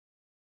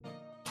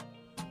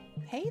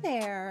Hey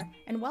there,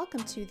 and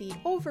welcome to the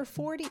Over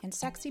 40 and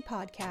Sexy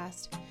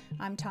podcast.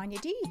 I'm Tanya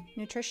D,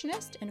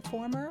 nutritionist and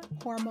former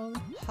hormone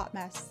hot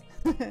mess.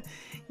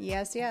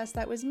 Yes,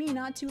 that was me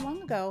not too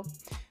long ago.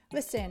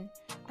 Listen,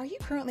 are you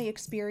currently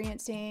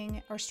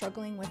experiencing or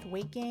struggling with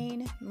weight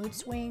gain, mood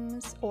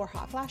swings, or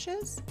hot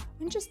flashes,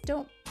 and just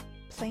don't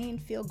plain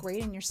feel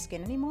great in your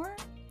skin anymore?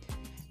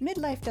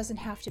 Midlife doesn't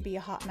have to be a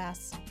hot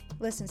mess.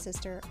 Listen,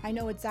 sister, I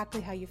know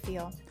exactly how you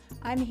feel.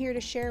 I'm here to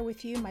share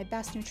with you my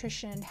best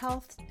nutrition,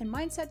 health, and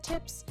mindset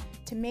tips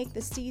to make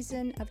the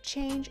season of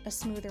change a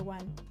smoother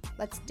one.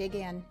 Let's dig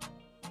in.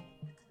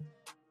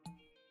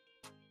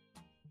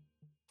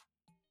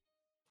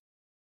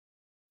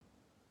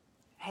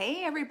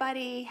 Hey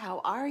everybody,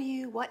 how are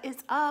you? What is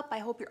up? I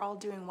hope you're all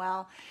doing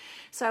well.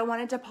 So I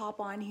wanted to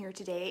pop on here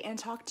today and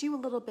talk to you a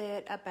little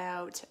bit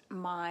about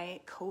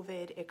my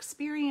COVID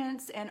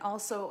experience and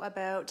also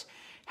about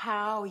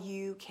how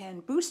you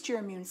can boost your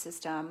immune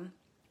system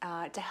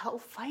to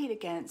help fight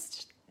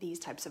against these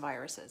types of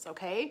viruses,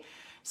 okay?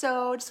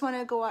 So just want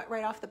to go out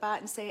right off the bat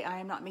and say I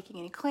am not making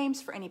any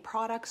claims for any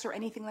products or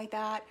anything like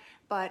that,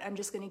 but I'm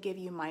just going to give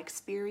you my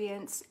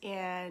experience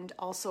and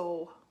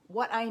also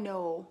what I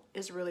know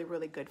is really,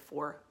 really good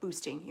for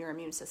boosting your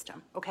immune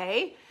system,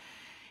 okay?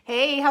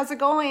 Hey, how's it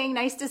going?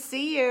 Nice to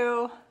see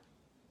you.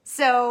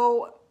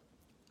 So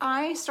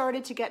I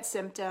started to get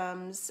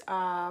symptoms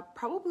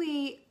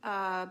probably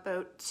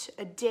about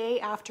a day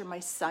after my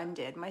son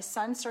did. My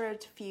son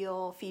started to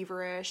feel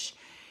feverish.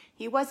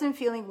 He wasn't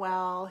feeling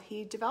well.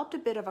 He developed a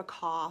bit of a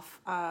cough.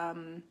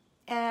 And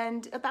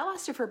that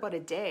lasted for about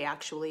a day,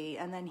 actually.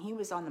 And then he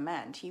was on the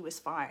mend. He was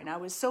fine. I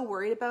was so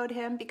worried about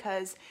him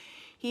because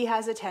he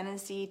has a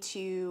tendency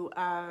to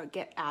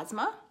get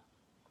asthma.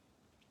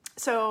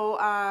 So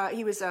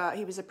he was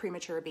a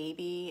premature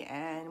baby,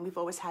 and we've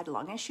always had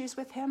lung issues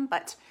with him.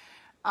 But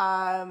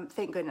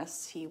thank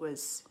goodness he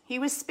was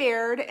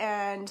spared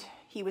and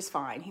he was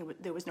fine.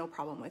 There was no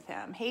problem with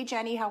him. Hey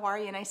Jenny, how are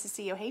you? Nice to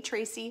see you. Hey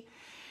Tracy.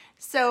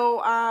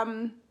 So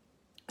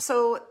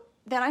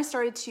then I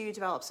started to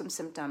develop some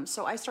symptoms.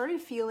 So I started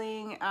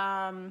feeling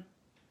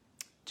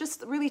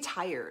just really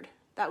tired.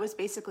 That was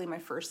basically my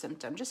first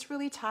symptom, just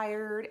really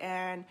tired,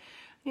 and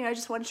I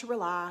just wanted to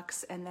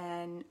relax. And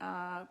then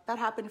that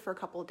happened for a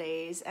couple of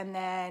days, and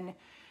then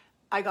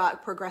I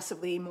got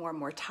progressively more and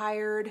more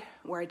tired,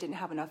 where I didn't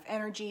have enough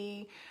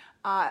energy.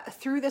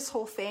 Through this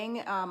whole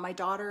thing, my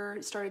daughter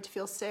started to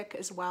feel sick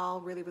as well,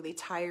 really, really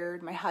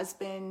tired. My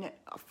husband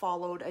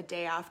followed a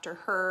day after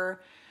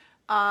her.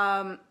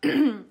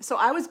 So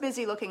I was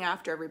busy looking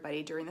after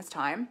everybody during this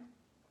time,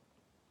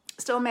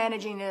 still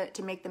managing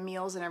to make the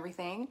meals and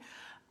everything.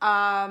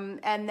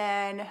 And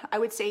then I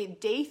would say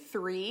day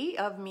 3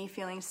 of me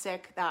feeling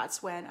sick,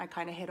 that's when I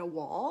kind of hit a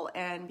wall.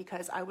 And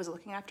because I was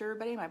looking after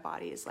everybody, my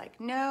body is like,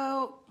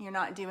 no, you're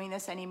not doing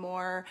this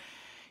anymore.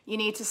 You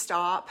need to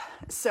stop.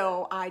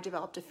 So I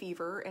developed a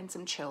fever and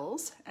some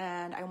chills,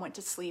 and I went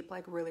to sleep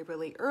like really,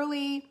 really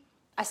early.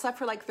 I slept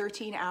for like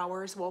 13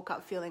 hours, woke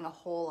up feeling a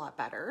whole lot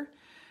better.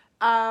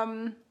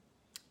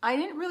 I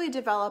didn't really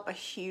develop a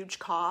huge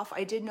cough.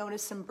 I did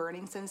notice some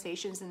burning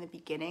sensations in the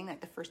beginning,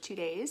 like the first 2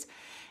 days.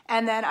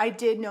 And then I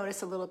did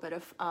notice a little bit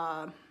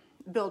of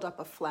buildup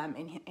of phlegm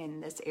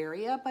in this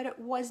area, but it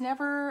was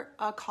never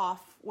a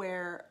cough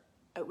where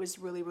it was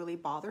really, really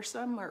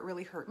bothersome, where it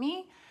really hurt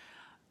me,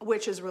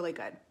 which is really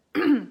good.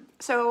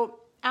 So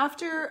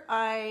after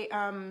I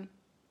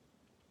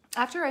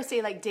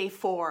say like day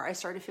 4, I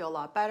started to feel a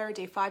lot better.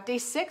 Day 5, day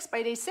 6,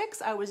 by day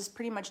 6, I was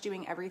pretty much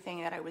doing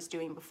everything that I was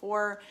doing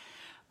before.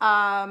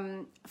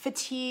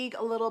 Fatigue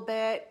a little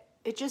bit.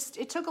 It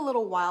took a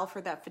little while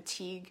for that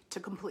fatigue to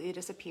completely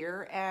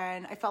disappear,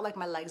 and I felt like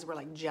my legs were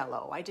like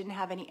jello. I didn't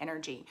have any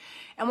energy.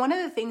 And one of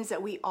the things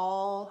that we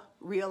all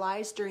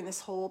realized during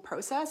this whole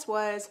process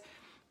was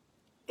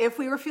if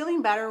we were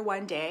feeling better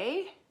one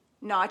day,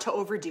 not to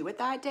overdo it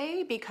that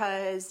day,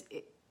 because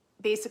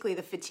basically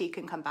the fatigue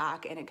can come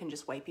back and it can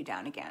just wipe you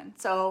down again.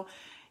 So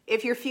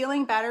if you're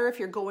feeling better, if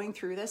you're going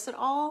through this at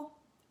all,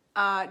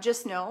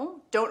 just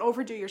know, don't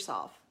overdo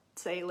yourself.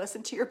 Say,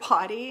 listen to your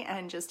body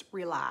and just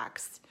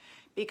relax,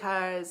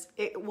 because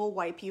it will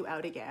wipe you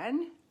out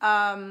again.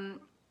 And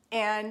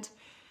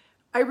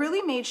I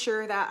really made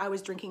sure that I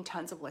was drinking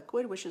tons of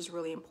liquid, which is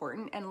really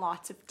important, and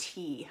lots of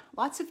tea.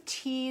 Lots of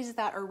teas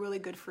that are really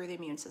good for the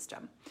immune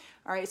system.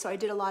 All right, so I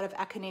did a lot of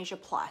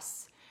Echinacea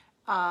Plus.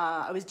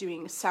 I was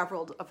doing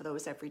several of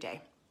those every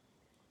day.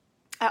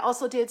 I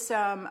also did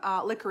some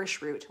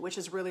licorice root, which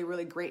is really,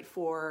 really great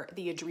for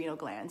the adrenal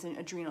glands and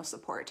adrenal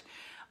support.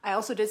 I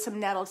also did some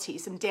nettle tea,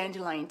 some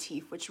dandelion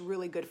tea, which is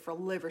really good for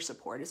liver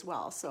support as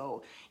well.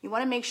 So you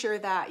want to make sure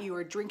that you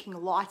are drinking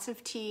lots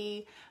of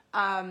tea.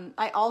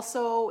 I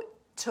also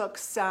took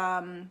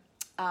some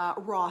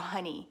raw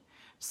honey.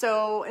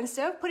 So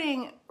instead of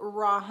putting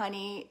raw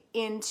honey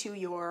into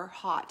your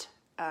hot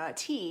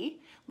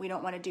tea, we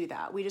don't want to do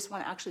that. We just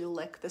want to actually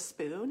lick the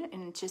spoon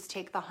and just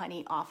take the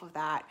honey off of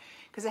that,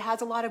 because it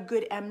has a lot of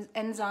good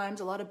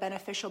enzymes, a lot of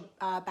beneficial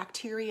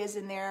bacteria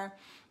in there.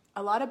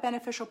 a lot of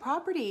beneficial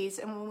properties.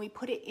 And when we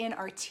put it in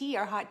our tea,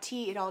 our hot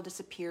tea, it all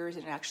disappears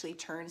and it actually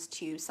turns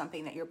to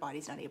something that your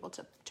body's not able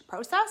to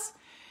process.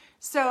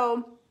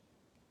 So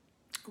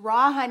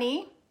raw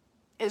honey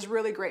is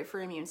really great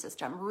for immune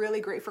system, really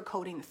great for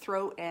coating the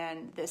throat,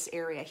 and this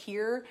area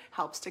here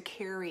helps to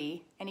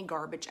carry any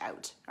garbage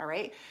out, all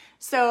right?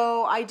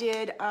 So I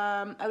did,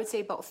 I would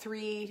say about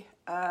 3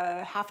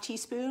 half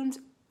teaspoons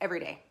every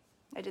day.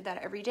 I did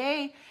that every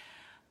day.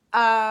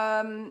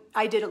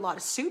 I did a lot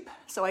of soup.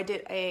 So I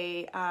did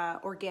a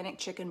organic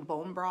chicken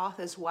bone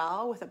broth as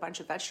well with a bunch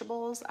of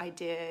vegetables. I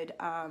did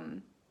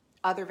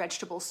other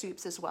vegetable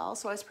soups as well.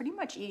 So I was pretty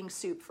much eating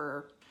soup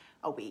for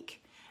a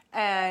week.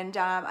 And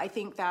I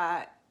think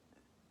that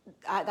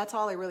that's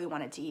all I really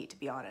wanted to eat, to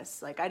be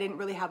honest. Like, I didn't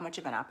really have much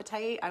of an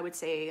appetite. I would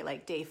say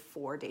like day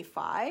 4, day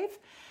 5.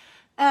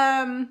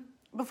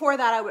 Before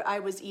that, I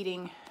was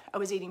eating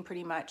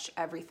pretty much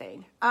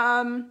everything.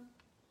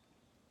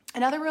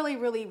 Another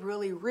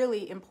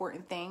really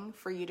important thing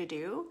for you to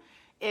do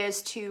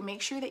is to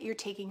make sure that you're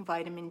taking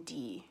vitamin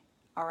D,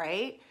 all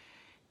right?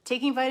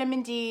 Taking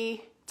vitamin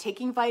D,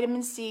 taking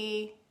vitamin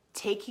C,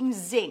 taking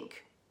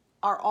zinc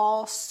are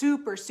all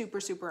super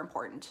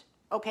important,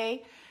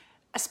 okay?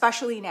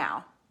 Especially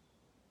now,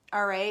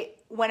 all right?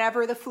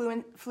 Whenever the flu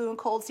and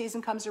cold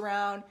season comes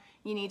around,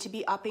 you need to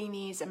be upping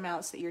these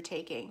amounts that you're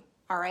taking,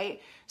 all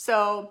right?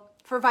 So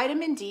for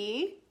vitamin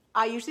D,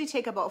 I usually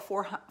take about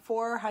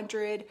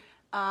 400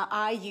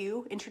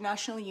 IU,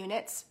 international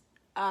units,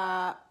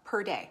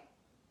 per day.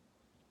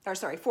 Or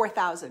sorry,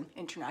 4,000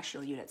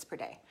 international units per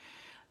day.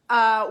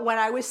 When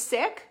I was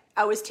sick,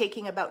 I was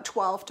taking about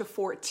 12 to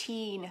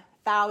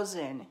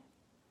 14,000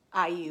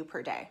 IU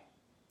per day.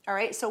 All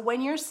right, so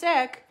when you're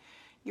sick,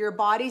 your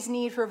body's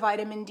need for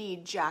vitamin D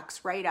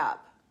jacks right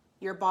up.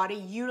 Your body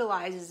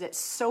utilizes it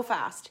so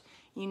fast.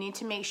 You need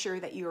to make sure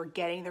that you are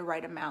getting the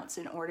right amounts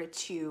in order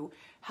to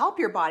help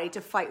your body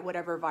to fight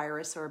whatever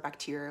virus or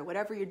bacteria,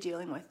 whatever you're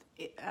dealing with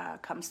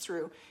comes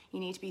through. You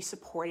need to be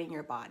supporting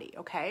your body,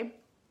 okay?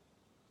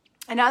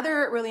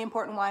 Another really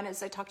important one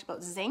is I talked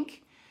about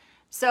zinc.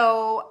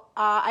 So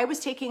I was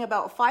taking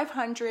about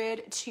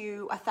 500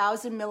 to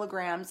 1,000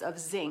 milligrams of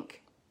zinc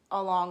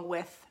along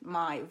with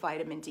my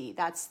vitamin D.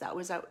 That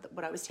was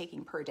what I was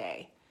taking per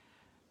day,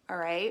 all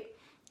right?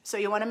 So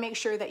you want to make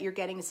sure that you're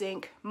getting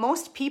zinc.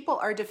 Most people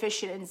are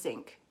deficient in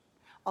zinc.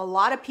 A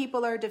lot of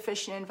people are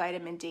deficient in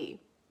vitamin D.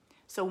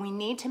 So we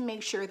need to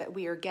make sure that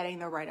we are getting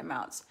the right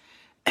amounts.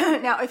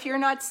 Now, if you're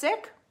not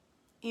sick,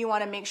 you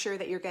want to make sure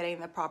that you're getting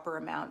the proper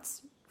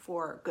amounts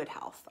for good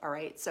health, all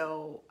right?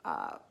 So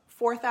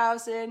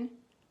 4,000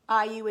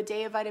 IU a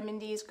day of vitamin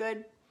D is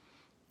good.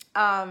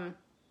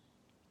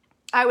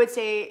 I would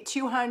say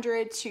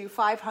 200 to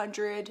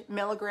 500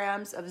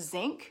 milligrams of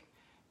zinc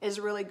is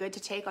really good to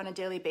take on a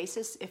daily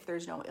basis if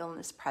there's no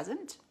illness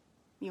present.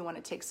 You want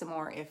to take some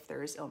more if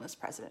there's illness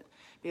present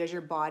because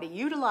your body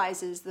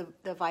utilizes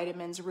the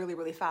vitamins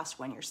really fast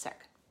when you're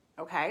sick,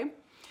 okay?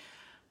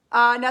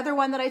 Another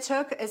one that I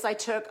took is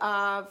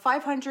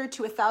 500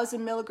 to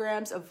 1,000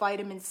 milligrams of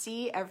vitamin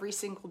C every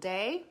single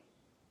day.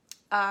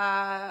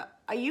 I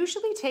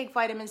usually take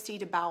vitamin C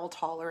to bowel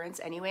tolerance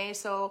anyway.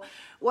 So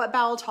what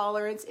bowel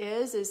tolerance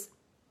is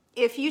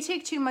if you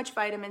take too much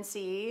vitamin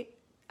C,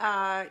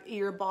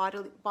 your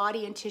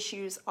body and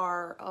tissues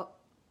are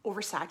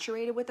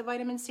oversaturated with the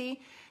vitamin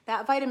C.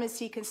 That vitamin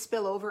C can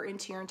spill over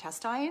into your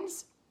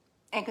intestines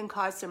and can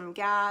cause some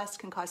gas,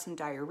 can cause some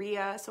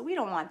diarrhea. So we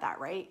don't want that,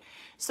 right?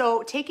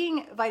 So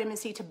taking vitamin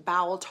C to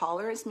bowel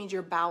tolerance means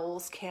your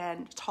bowels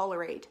can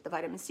tolerate the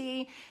vitamin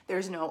C.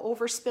 There's no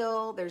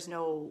overspill, there's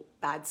no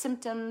bad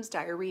symptoms,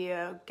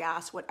 diarrhea,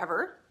 gas,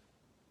 whatever.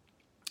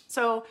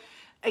 So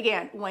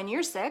again, when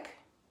you're sick,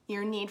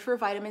 your need for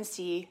vitamin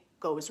C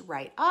goes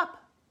right up.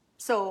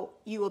 So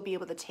you will be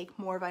able to take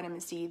more vitamin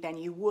C than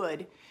you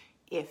would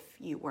if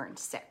you weren't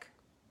sick.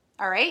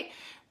 All right?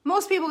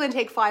 Most people can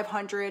take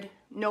 500,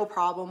 no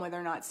problem when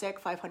they're not sick,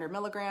 500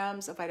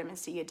 milligrams of vitamin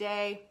C a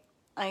day.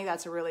 I think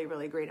that's a really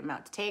great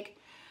amount to take.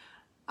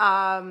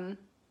 Another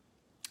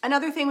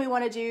thing we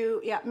want to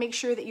do, make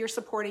sure that you're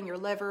supporting your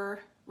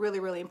liver.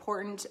 Really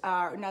important.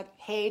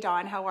 Hey,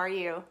 Dawn, how are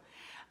you?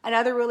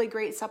 Another really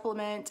great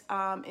supplement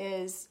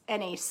is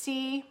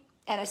NAC,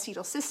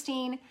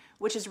 N-acetylcysteine,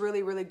 which is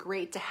really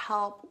great to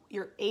help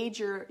aid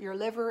your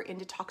liver in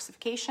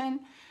detoxification.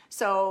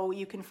 So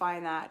you can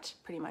find that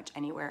pretty much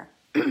anywhere.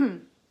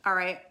 All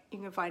right, you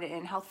can find it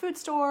in health food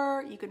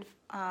store. You can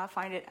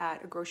find it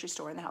at a grocery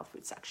store in the health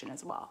food section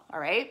as well. All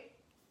right.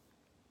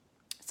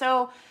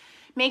 So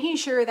making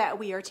sure that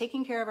we are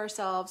taking care of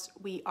ourselves,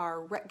 we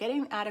are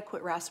getting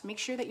adequate rest. Make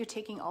sure that you're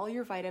taking all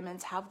your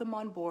vitamins, have them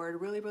on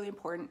board. Really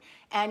important.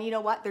 And you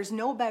know what? There's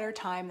no better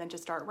time than to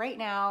start right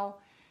now.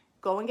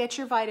 Go and get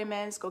your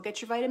vitamins. Go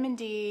get your vitamin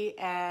D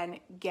and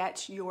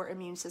get your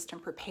immune system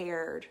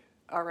prepared.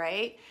 All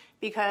right.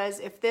 Because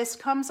if this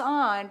comes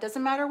on,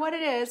 doesn't matter what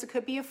it is, it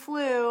could be a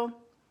flu,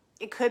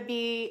 it could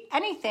be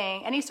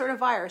anything, any sort of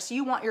virus,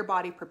 you want your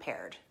body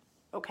prepared,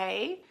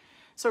 okay?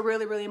 So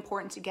really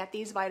important to get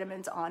these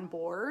vitamins on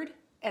board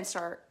and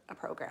start a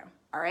program,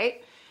 all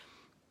right?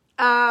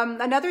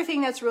 Another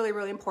thing that's really,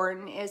 really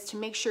important is to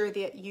make sure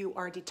that you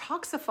are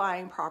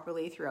detoxifying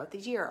properly throughout the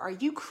year. Are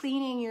you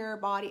cleaning your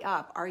body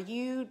up? Are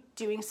you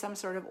doing some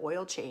sort of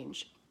oil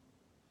change?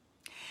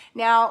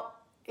 Now,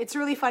 it's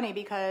really funny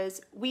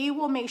because we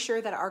will make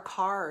sure that our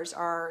cars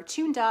are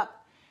tuned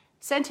up,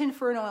 sent in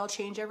for an oil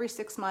change every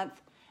 6 months,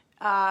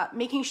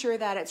 making sure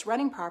that it's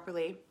running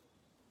properly.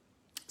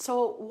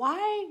 So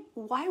why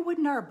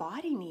wouldn't our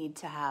body need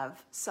to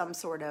have some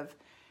sort of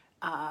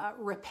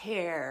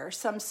repair,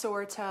 some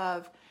sort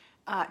of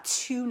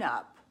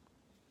tune-up,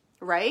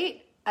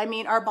 right? I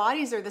mean, our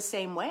bodies are the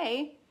same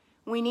way.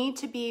 We need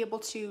to be able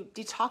to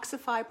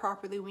detoxify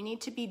properly. We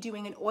need to be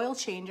doing an oil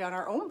change on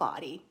our own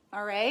body,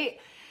 all right?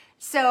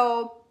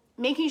 So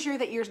making sure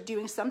that you're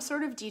doing some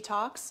sort of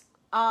detox.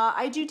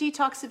 I do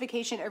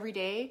detoxification every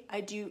day.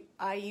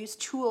 I use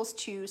tools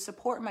to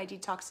support my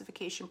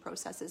detoxification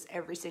processes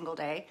every single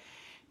day.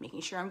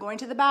 Making sure I'm going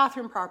to the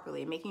bathroom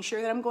properly, making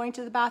sure that I'm going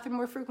to the bathroom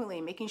more frequently,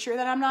 making sure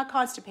that I'm not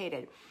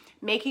constipated,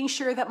 making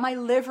sure that my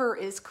liver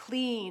is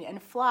clean and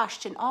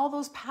flushed and all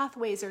those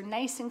pathways are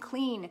nice and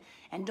clean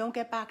and don't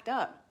get backed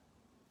up,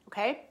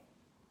 okay?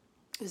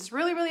 It's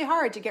really, really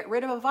hard to get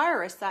rid of a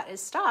virus that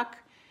is stuck.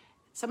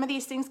 Some of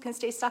these things can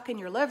stay stuck in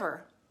your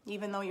liver,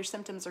 even though your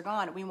symptoms are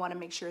gone. We want to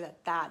make sure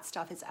that that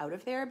stuff is out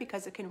of there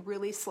because it can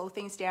really slow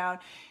things down.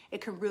 It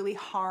can really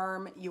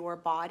harm your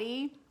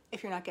body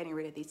if you're not getting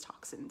rid of these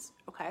toxins,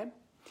 okay?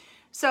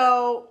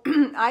 So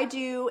I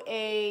do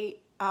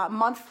a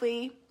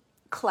monthly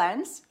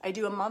cleanse. I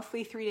do a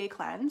monthly 3-day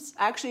cleanse.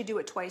 I actually do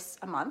it twice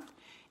a month.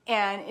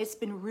 And it's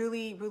been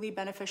really, really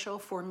beneficial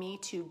for me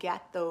to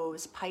get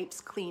those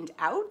pipes cleaned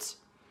out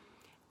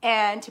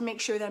and to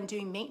make sure that I'm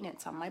doing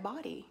maintenance on my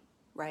body,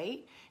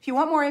 right? If you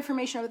want more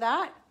information about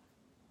that,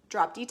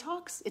 Drop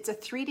Detox. It's a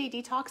 3-day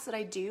detox that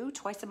I do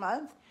twice a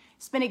month.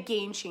 It's been a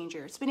game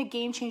changer. It's been a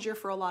game changer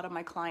for a lot of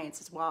my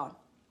clients as well.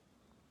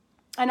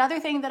 Another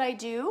thing that I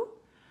do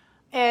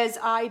is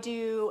I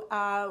do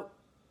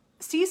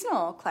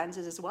seasonal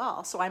cleanses as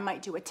well. So I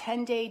might do a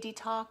 10-day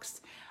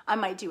detox. I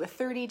might do a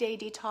 30-day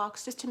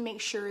detox just to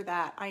make sure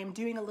that I am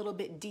doing a little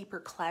bit deeper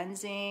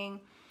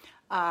cleansing.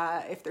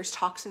 If there's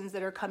toxins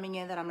that are coming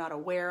in that I'm not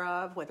aware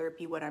of, whether it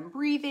be what I'm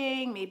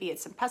breathing, maybe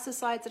it's some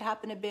pesticides that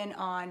happen to have been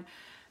on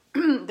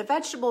the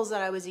vegetables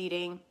that I was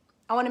eating.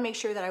 I want to make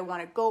sure that I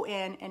want to go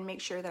in and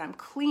make sure that I'm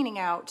cleaning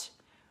out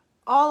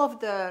all of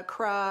the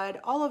crud,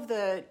 all of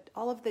the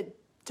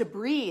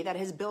debris that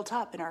has built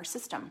up in our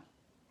system.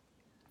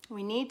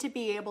 We need to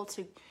be able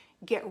to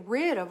get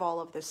rid of all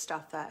of this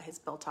stuff that has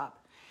built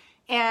up.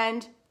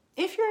 And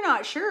if you're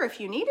not sure if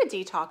you need a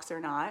detox or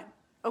not,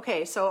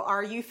 okay, so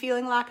are you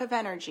feeling lack of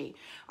energy?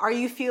 Are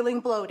you feeling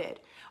bloated?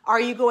 Are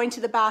you going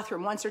to the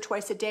bathroom once or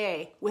twice a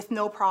day with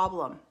no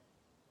problem?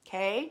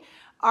 Okay.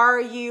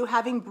 Are you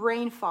having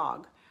brain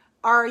fog?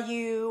 Are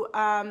you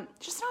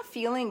just not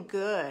feeling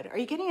good? Are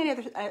you getting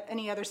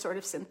any other sort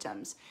of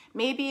symptoms?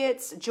 Maybe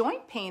it's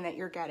joint pain that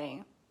you're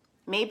getting.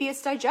 Maybe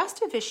it's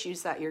digestive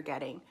issues that you're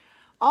getting.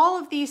 All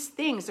of these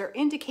things are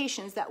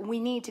indications that we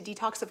need to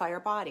detoxify our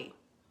body.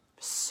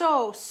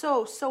 So,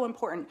 so, so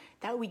important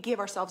that we give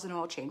ourselves an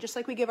oil change, just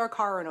like we give our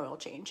car an oil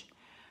change.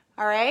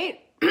 All right?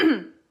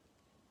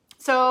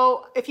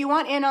 So if you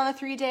want in on the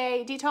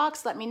 3-day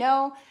detox, let me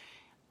know.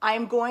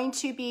 I'm going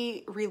to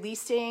be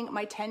releasing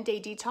my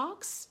 10-day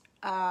detox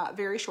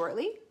very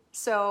shortly.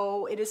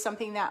 So it is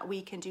something that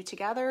we can do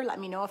together. Let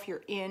me know if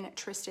you're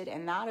interested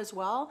in that as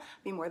well.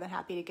 I'd be more than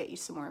happy to get you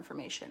some more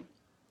information.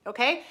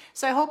 Okay,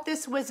 so I hope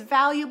this was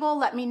valuable.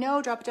 Let me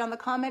know, drop it down in the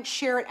comments,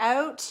 share it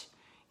out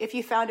if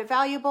you found it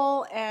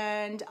valuable,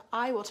 and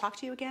I will talk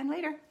to you again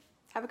later.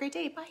 Have a great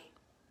day. Bye.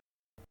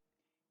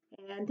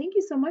 And thank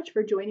you so much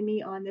for joining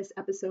me on this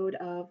episode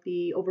of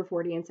the Over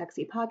 40 and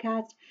Sexy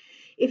podcast.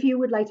 If you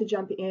would like to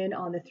jump in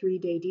on the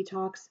 3-day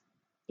detox,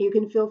 you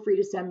can feel free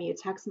to send me a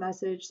text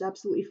message. It's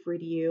absolutely free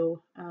to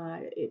you.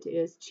 It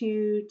is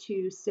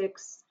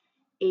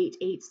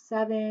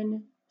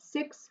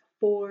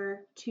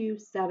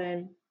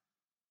 226-887-6427.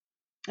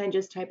 And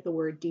just type the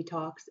word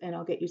detox and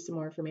I'll get you some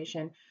more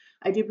information.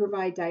 I do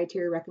provide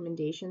dietary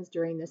recommendations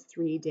during this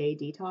 3-day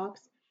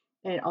detox.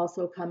 And it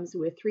also comes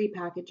with 3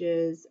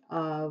 packages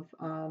of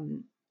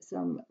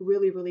some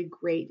really, really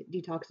great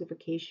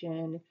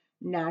detoxification,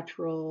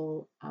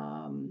 natural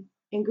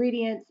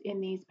ingredients in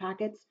these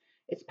packets.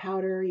 It's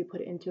powder. You put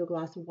it into a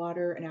glass of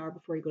water an hour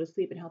before you go to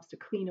sleep. It helps to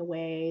clean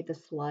away the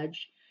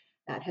sludge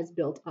that has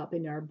built up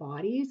in our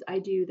bodies. I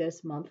do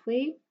this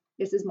monthly.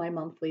 This is my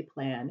monthly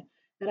plan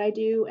that I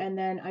do. And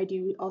then I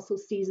do also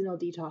seasonal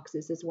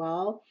detoxes as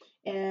well.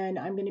 And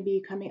I'm going to be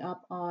coming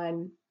up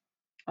on,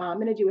 I'm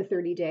going to do a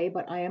 30-day,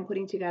 but I am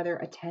putting together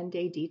a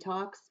 10-day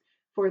detox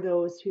for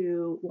those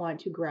who want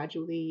to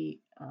gradually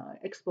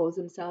expose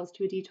themselves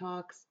to a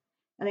detox.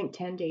 I think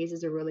 10 days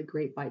is a really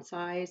great bite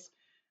size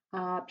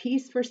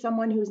piece for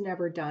someone who's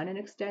never done an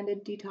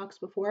extended detox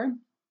before.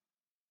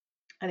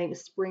 I think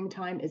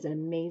springtime is an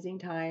amazing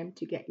time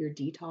to get your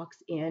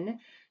detox in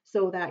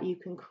so that you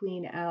can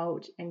clean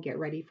out and get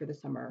ready for the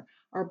summer.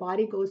 Our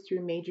body goes through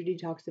a major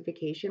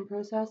detoxification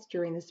process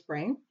during the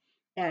spring,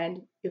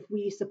 And if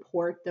we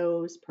support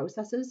those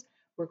processes,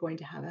 we're going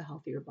to have a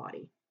healthier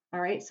body.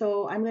 All right.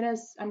 So I'm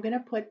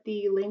gonna put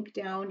the link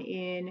down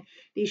in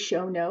the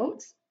show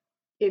notes.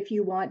 If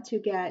you want to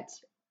get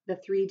the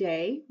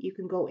 3-day, you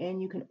can go in,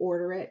 you can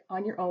order it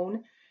on your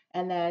own,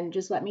 and then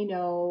just let me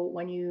know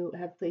when you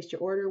have placed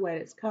your order, when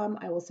it's come.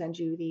 I will send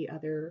you the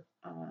other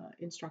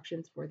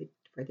instructions for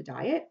the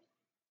diet.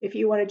 If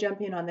you want to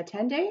jump in on the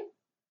 10-day,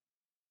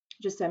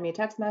 just send me a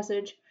text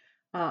message,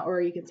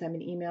 or you can send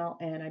me an email,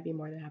 and I'd be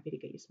more than happy to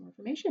get you some more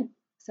information.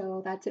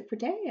 So that's it for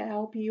today. I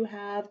hope you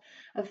have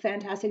a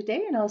fantastic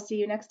day, and I'll see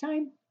you next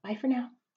time. Bye for now.